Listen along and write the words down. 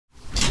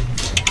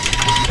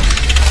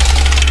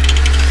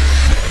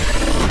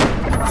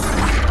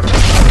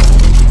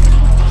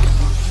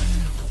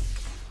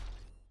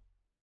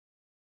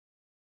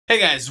Hey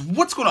guys,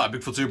 what's going on?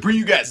 BigFoltz here, bring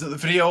you guys another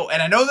video, and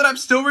I know that I'm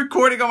still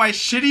recording on my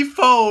shitty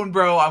phone,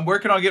 bro. I'm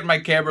working on getting my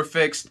camera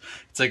fixed.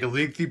 It's like a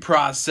lengthy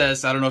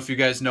process. I don't know if you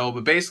guys know,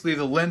 but basically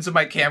the lens of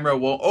my camera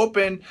won't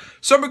open,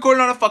 so I'm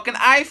recording on a fucking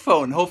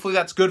iPhone. Hopefully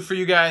that's good for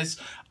you guys.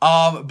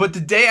 But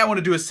today I want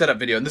to do a setup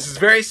video, and this is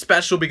very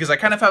special because I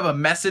kind of have a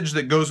message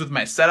that goes with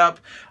my setup,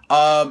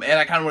 and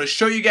I kind of want to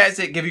show you guys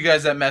it, give you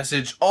guys that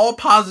message. All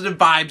positive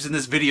vibes in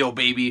this video,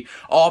 baby.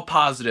 All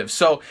positive.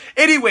 So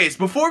anyways,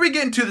 before we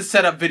get into the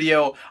setup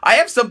video, I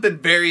have something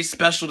very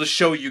special to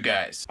show you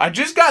guys. I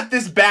just got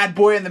this bad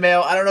boy in the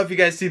mail. I don't know if you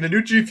guys see the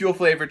new G Fuel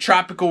flavor,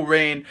 Tropical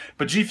Rain,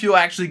 but G Fuel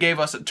actually gave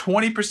us a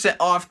 20%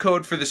 off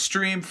code for the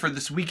stream for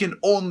this weekend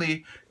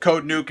only.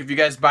 Code Nuke. If you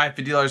guys buy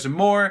 $50 or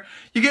more,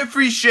 you get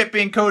free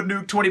shipping. Code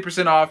Nuke,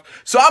 20%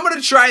 off. So I'm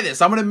gonna try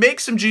this. I'm gonna make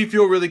some G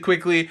Fuel really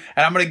quickly,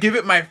 and I'm gonna give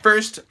it my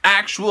first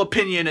actual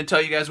opinion and tell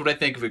you guys what I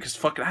think of it. Cause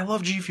fucking, I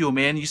love G Fuel,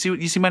 man. You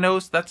see my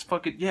nose? That's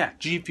fucking, yeah,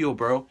 G Fuel,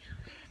 bro.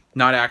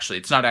 Not actually.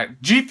 It's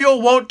not. G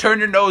Fuel won't turn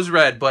your nose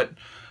red, but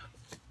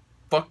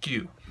fuck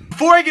you.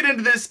 Before I get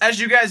into this,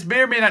 as you guys may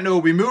or may not know,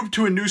 we moved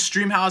to a new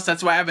stream house.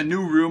 That's why I have a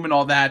new room and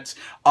all that.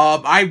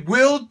 I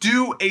will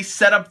do a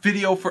setup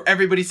video for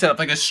everybody's setup,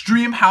 like a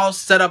stream house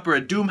setup or a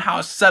Doom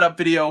house setup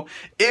video.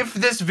 If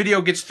this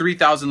video gets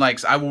 3,000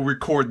 likes, I will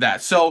record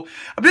that. So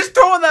I'm just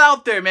throwing that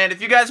out there, man.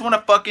 If you guys want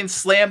to fucking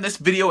slam this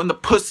video in the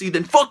pussy,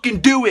 then fucking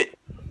do it.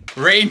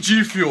 Rain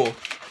G Fuel.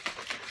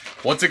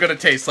 What's it gonna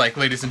taste like,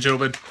 ladies and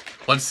gentlemen?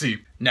 Let's see.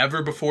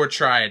 Never before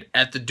tried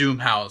at the Doom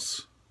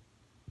house.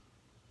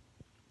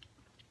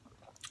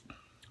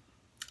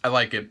 I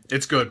like it.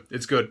 It's good.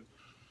 It's good.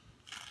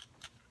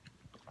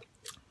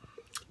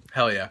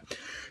 Hell yeah.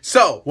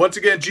 So, once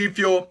again, G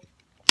Fuel,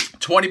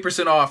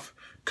 20% off.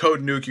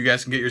 Code Nuke. You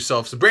guys can get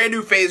yourself some brand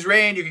new Phase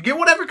Rain. You can get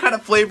whatever kind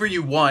of flavor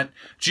you want.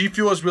 G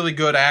Fuel is really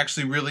good. I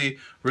actually really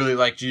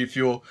like G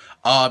Fuel.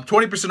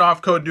 20%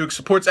 off. Code Nuke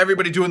supports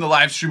everybody doing the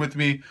live stream with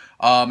me.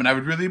 And I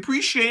would really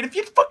appreciate if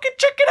you'd fucking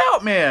check it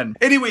out, man.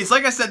 Anyways,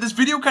 like I said, this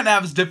video kind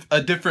of has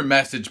a different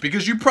message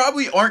because you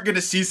probably aren't going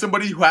to see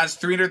somebody who has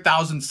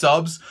 300,000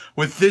 subs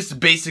with this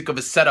basic of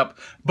a setup.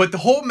 But the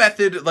whole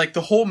method, like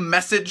the whole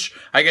message,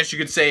 I guess you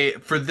could say,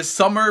 for this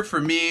summer,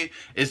 for me,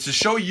 is to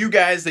show you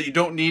guys that you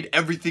don't need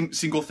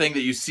single thing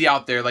that you see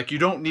out there. Like, you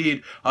don't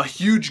need a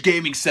huge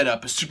gaming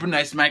setup, a super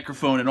nice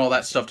microphone, and all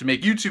that stuff to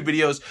make YouTube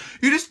videos.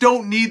 You just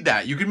don't need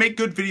that. You can make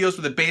good videos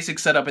with a basic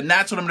setup, and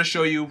that's what I'm going to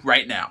show you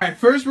right now. All right,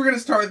 first we're going to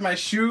start with my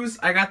shoes.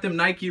 I got them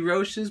Nike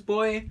Roches,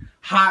 boy.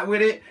 Hot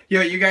with it.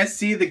 Yo, you guys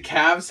see the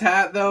Cavs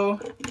hat, though?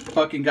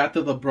 Fucking got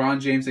the LeBron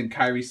James and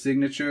Kyrie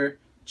signature.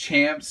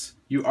 Champs.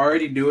 You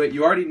already knew it.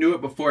 You already knew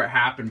it before it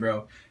happened,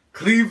 bro.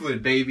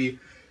 Cleveland, baby.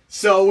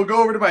 So we'll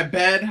go over to my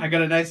bed. I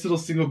got a nice little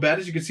single bed.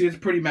 As you can see, it's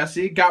pretty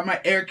messy. Got my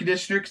air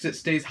conditioner because it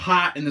stays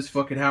hot in this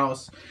fucking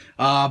house.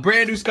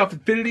 Brand new Scuff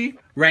Infinity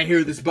right here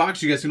in this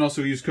box. You guys can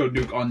also use Code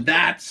Nuke on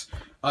that.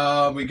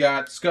 We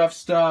got Scuff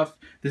stuff.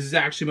 This is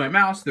actually my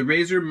mouse, the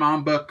Razer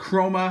Mamba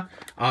Chroma.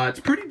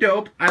 It's pretty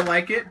dope. I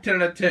like it. 10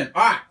 out of 10.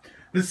 All right,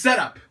 the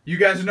setup. You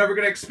guys are never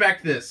going to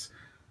expect this.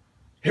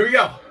 Here we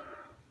go.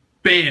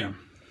 Bam.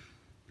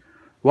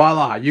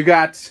 Voila. You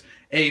got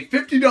a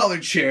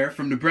 $50 chair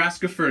from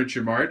Nebraska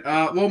Furniture Mart.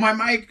 Well, my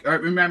mic, or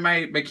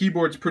my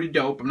keyboard's pretty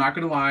dope. I'm not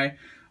going to lie.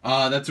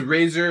 That's a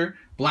Razer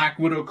Black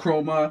Widow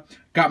Chroma.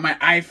 Got my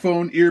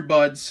iPhone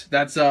earbuds.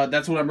 That's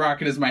what I'm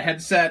rocking as my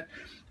headset.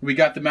 We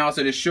got the mouse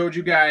I just showed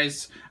you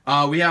guys.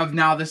 We have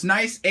now this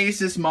nice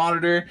Asus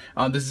monitor.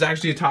 This is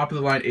actually a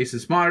top-of-the-line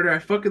Asus monitor. I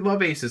fucking love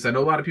Asus. I know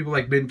a lot of people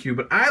like BenQ,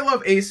 but I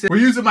love Asus. We're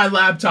using my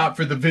laptop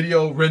for the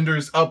video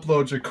renders,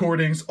 uploads,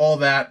 recordings, all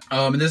that.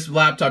 And this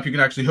laptop, you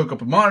can actually hook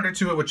up a monitor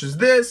to it, which is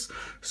this.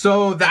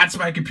 So that's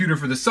my computer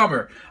for the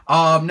summer.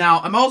 Now,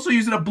 I'm also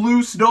using a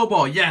Blue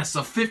Snowball. Yes,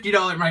 a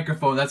 $50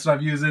 microphone. That's what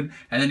I'm using.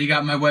 And then you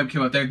got my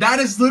webcam up there. That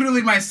is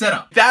literally my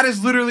setup. That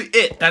is literally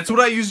it. That's what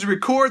I use to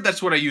record.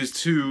 That's what I use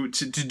to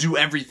do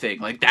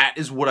everything. Like, that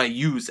is what I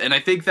use. And I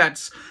think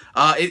that's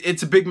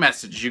it's a big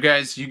message. You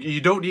guys, you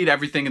don't need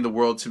everything in the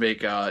world to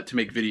make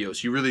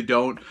videos. You really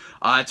don't.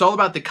 It's all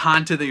about the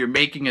content that you're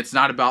making. It's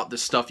not about the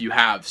stuff you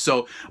have.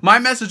 So my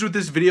message with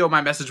this video,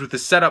 my message with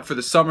this setup for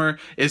the summer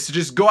is to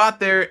just go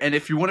out there, and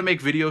if you want to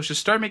make videos, just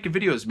start making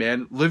videos,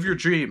 man. Live your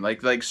dream.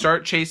 Like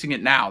start chasing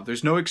it now.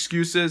 There's no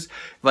excuses.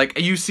 Like,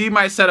 you see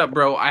my setup,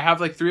 bro. I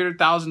have like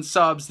 300,000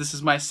 subs. This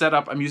is my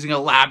setup. I'm using a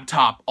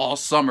laptop all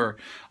summer.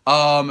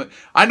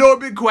 I know a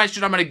big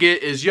question I'm gonna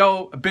get is,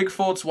 yo,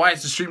 BigFoltz, why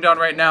is the stream down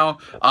right now?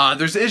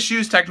 There's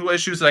issues, technical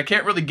issues that I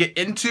can't really get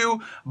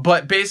into,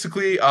 but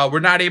basically, we're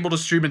not able to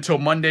stream until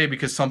Monday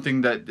because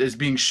something that is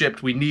being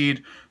shipped we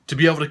need to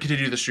be able to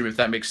continue the stream, if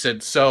that makes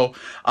sense. So,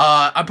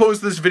 I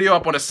posted this video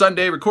up on a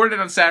Sunday, recorded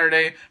it on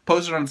Saturday,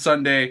 posted it on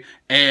Sunday,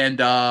 And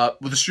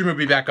the stream will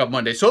be back up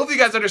Monday. So hopefully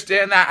you guys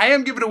understand that. I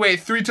am giving away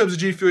 3 tubs of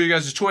G Fuel, your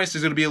guys' choice.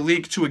 There's going to be a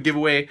link to a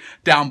giveaway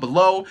down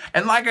below.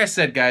 And like I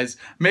said, guys,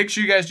 make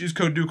sure you guys use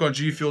code Duke on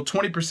G Fuel,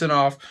 20%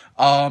 off.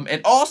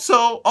 And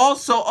also,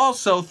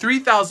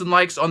 3,000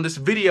 likes on this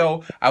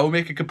video, I will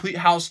make a complete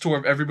house tour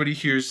of everybody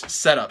here's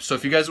setup. So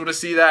if you guys want to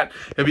see that,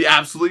 it'll be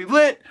absolutely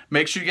lit.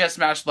 Make sure you guys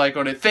smash the like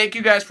on it. Thank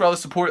you guys for all the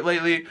support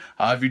lately.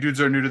 If you dudes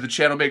are new to the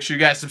channel, make sure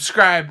you guys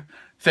subscribe.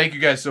 Thank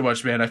you guys so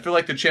much, man. I feel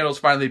like the channel's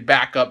finally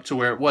back up to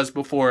where it was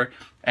before,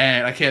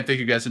 and I can't thank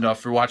you guys enough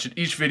for watching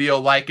each video,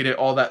 liking it,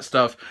 all that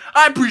stuff.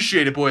 I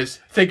appreciate it, boys.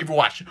 Thank you for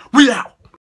watching. We out.